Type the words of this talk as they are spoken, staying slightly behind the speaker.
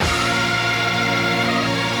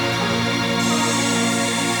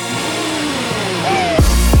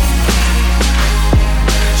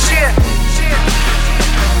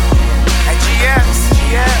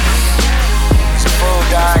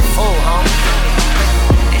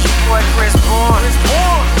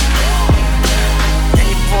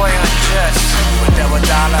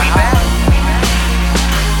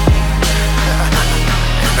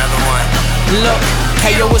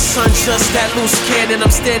UnJuss, that loose cannon. I'm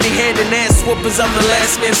standing handing ass whoopers. I'm the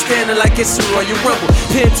last man standing like it's a Royal Rumble.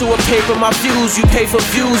 Pen to a paper, my views. You pay for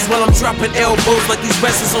views while I'm dropping elbows like these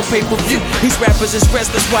wrestlers on pay-per-view. These rappers is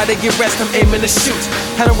rest, that's why they get rest. I'm aiming to shoot.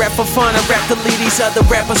 I don't rap for fun, I rap to lead these other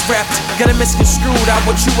rappers rapped. Got it misconstrued, I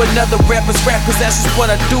want you another rapper's rap, cause that's just what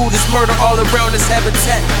I do. This murder all around this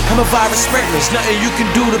habitat. I'm a virus spreader, there's nothing you can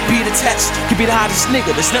do to be detached. Can be the hottest nigga,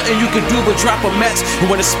 there's nothing you can do but drop a match. And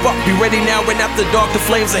when it's spark, be ready now and after dark, the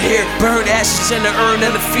flames are here. Burn ashes in the urn,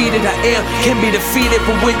 undefeated I am. Can be defeated,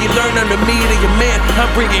 but when you learn under me to your man, I'm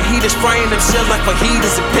bringing heat, it's frying them shells like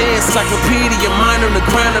fajitas and pants. Encyclopedia, mind on the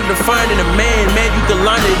grind, I'm defining a man. Man, you can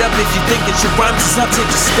line it up if you think that your rhymes is up, take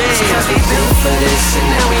a stand. Cause we built for this and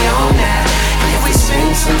now we own that. And if we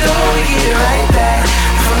spin some dough, we get it right back.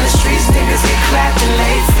 From the streets, niggas get clapped and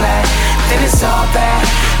laid flat. Then it's all bad,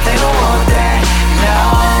 they don't want that, no.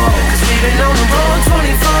 Cause we been on the road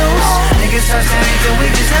 24s. Niggas touch anything, we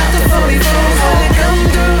just have to 44s. When they come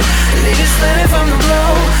through, niggas sliding from the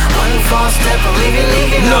blow. One false step, I'm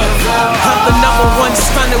leaking on the floor. I'm the number one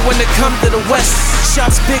stunner when it come to the West.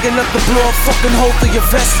 Shots big enough to blow a fucking hole through your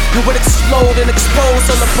vest. It would explode and expose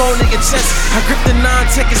on the bone in your chest. I grip the 9,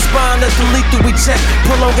 take his spine, let the lethal eject.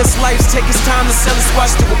 Prolong his life, take his time to sell his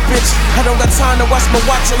watch to a bitch. I don't got time to watch my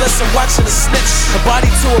watch unless I'm watching a snitch. A body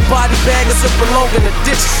to a body bag is a belong in a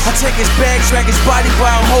ditch. I take his bag, drag his body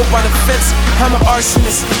by a hole by the fence. I'm an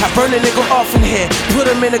arsonist, I burn a nigga off in here. Put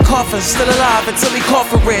him in a coffin, still alive until he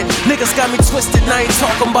coffin red. Niggas got me twisted, now ain't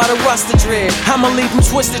talking about a roster dread. I'ma leave him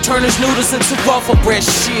twisted, turn his noodles into waffle bread.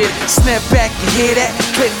 Shit, snap back, you hear that?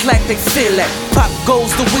 Click clack, they feel that. Pop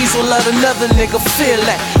goes the weasel, let another nigga feel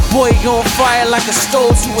that. Boy, you on fire like a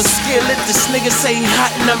stove to a skillet. This nigga say he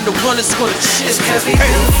hot and I'm the one that's gonna chill. It's cause we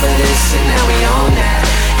built for this and now we own that.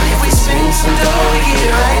 And if we spin some dough, we get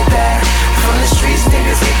it right back. From the streets,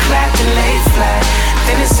 niggas get clapped and laid flat.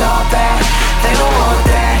 Then it's all bad, they don't want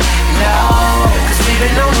that, no. Cause we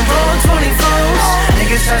been on the road 24s.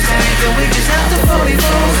 Niggas touch anything, we just have to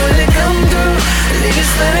 44s. When they come through, niggas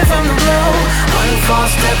sliding from the blow. One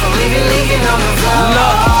false step, I'm leaking on the floor.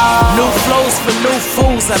 Look, new flows for new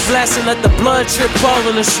fools. I blast and let the blood drip all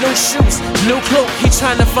in his new shoes. New cloak, he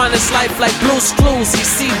tryna find his life like Blue's Clues. He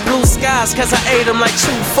see blue skies cause I ate him like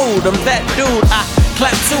chew food. I'm that dude, I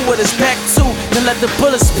clap two with his back too. Then let the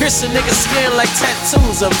bullets pierce a nigga's skin like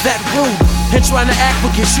tattoos. I'm that rude. And tryna act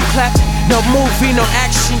will get you clapped. No movie, no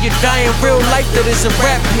action, you die in real life, that is a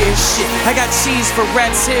rap here. Shit, I got cheese for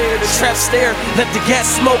rats here, the trap stare. Let the gas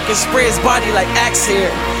smoke and spray his body like axe hair.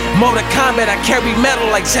 Mortal Kombat, I carry metal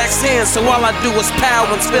like Jack's hands. So all I do is power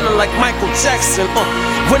and spinning like Michael Jackson.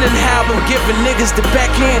 Winning how I'm giving niggas the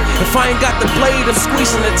backhand. If I ain't got the blade, I'm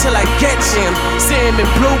squeezing it till I get jammed. Sam in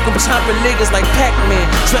blue, I'm chopping niggas like Pac-Man.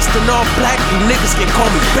 Dressed in all black, you niggas can call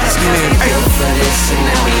me Batman. We built for this and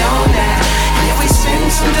now we own that. And if we spin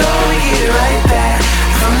some dough, we get it right back.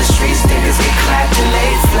 From the streets, niggas get clapped and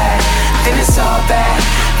laid flat. Then it's all bad,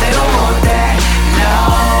 they don't want that, no.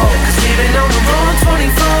 Cause we been on the road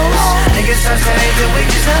 24s. Niggas touch anything, we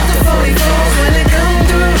just have to 44s. When they come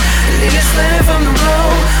through, niggas sliding from the blow.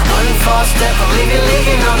 One false step, I'm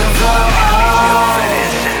leaking on the floor. We built for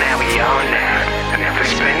this and now we own that. And if we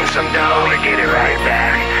spin some dough, we get it right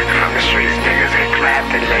back. From the streets, niggas get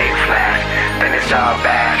clapped and laid flat. Then it's all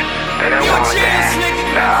bad, they don't want that,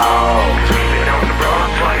 no. Cause we been on the road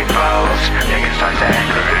 24s. Niggas touch that,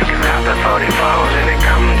 niggas out the 44s. And they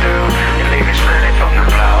come through, you leave it sliding from the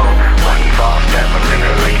flow. One false step, I'm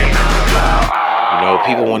leaking on the flow. You know,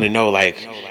 people want to know, like,